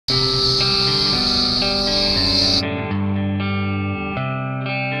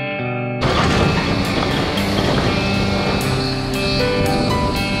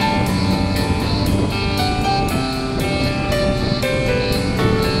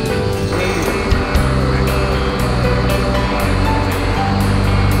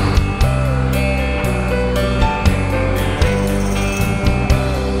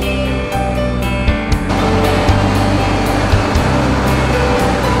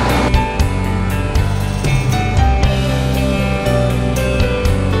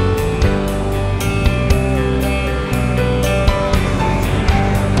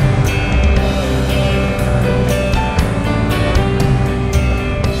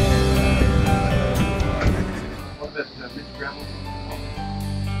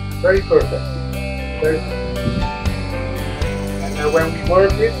very perfect. Very perfect. And when we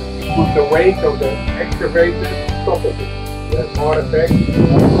work it, we put the weight of the excavator on top of it. There's more effect. So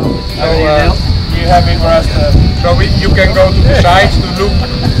you happy for us to... So you can go to the sides to look,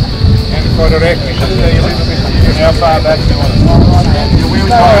 and for the rest we should say a little bit how far back you want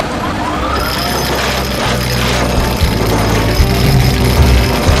to.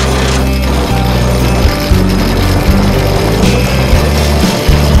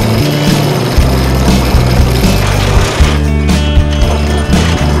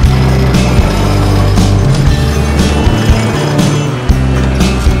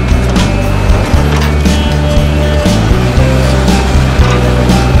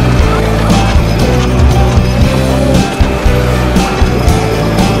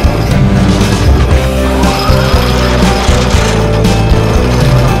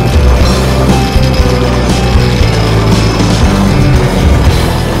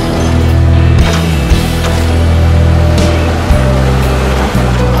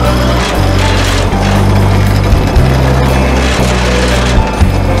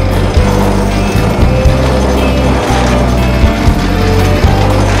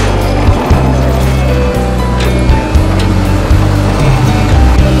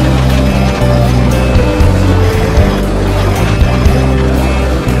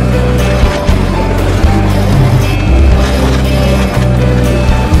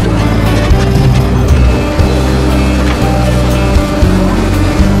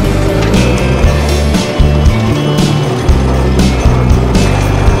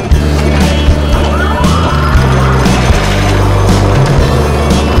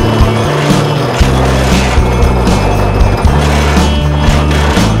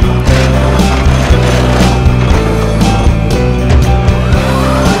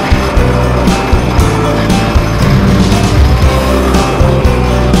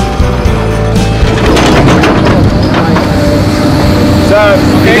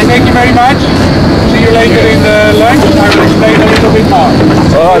 Okay, thank you very much. See you later in the lunch. I will explain a little bit more.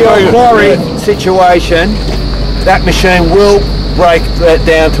 For quarry situation, that machine will break that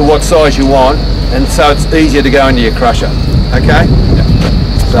down to what size you want, and so it's easier to go into your crusher. Okay? Yeah.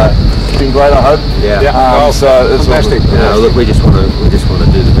 So it's been great, I hope. Yeah. So it's fantastic. No, look, we just want to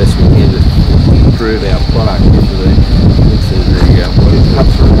do the best we can to improve our product into the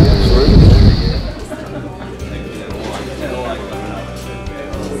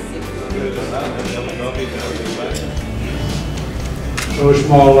So a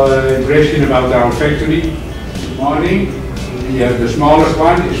small impression about our factory this morning. We have the smallest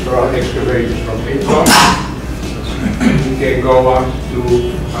one is for our excavators from 8 tons. We can go up to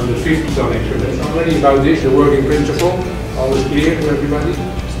 150 ton excavators. Already about this, the working principle, all is clear to everybody?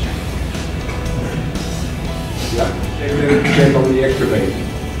 Yeah, check on the excavator.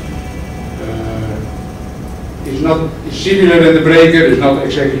 It's similar than the breaker, it's not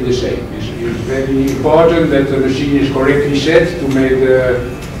exactly the same. It's very important that the machine is correctly set to make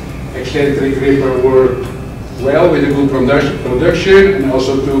the Xcentric Ripper work well with a good production and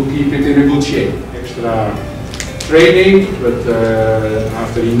also to keep it in a good shape. Extra training, but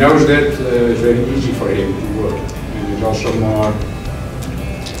after he knows that, it's very easy for him to work. And it's also more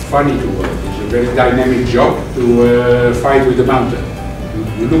funny to work. It's a very dynamic job to fight with the mountain.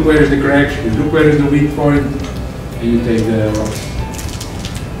 You look where is the cracks, you look where is the weak point, and you take the rocks.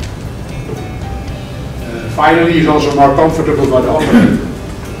 Finally, it's also more comfortable for the operator.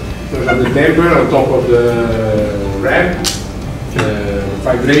 Because of the damper on top of the ramp, the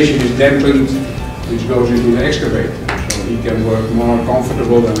vibration is dampened, which goes into the excavator. So he can work more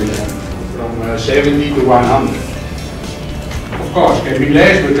comfortable than with from 70 to 100. Of course, can be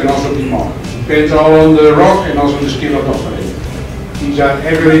less, but can also be more. Depends all on the rock and also the skill of the operator. These are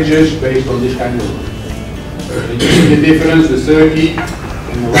averages based on this kind of work. You see the difference, the 30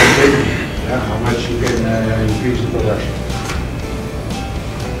 and the 120. Yeah, how much you can increase the production.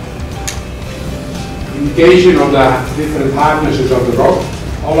 Indication of the different hardnesses of the rock.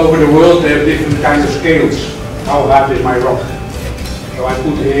 All over the world they have different kinds of scales. How hard is my rock? So I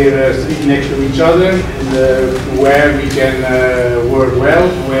put here 3 next to each other, and where we can work well,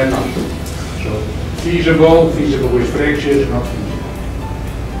 where not. So feasible with fractures, not feasible.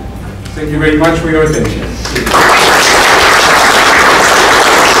 Thank you very much for your attention.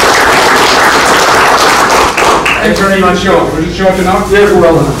 Thanks very much, Sean. Was it short enough? Yeah,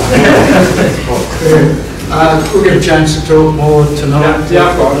 well enough. We'll get a chance to talk more tonight.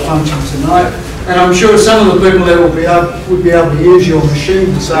 Yeah, of course. Function tonight. And I'm sure some of the people there would be able to use your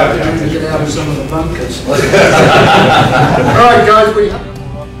machine this afternoon to get out of some of the bunkers. All right, guys.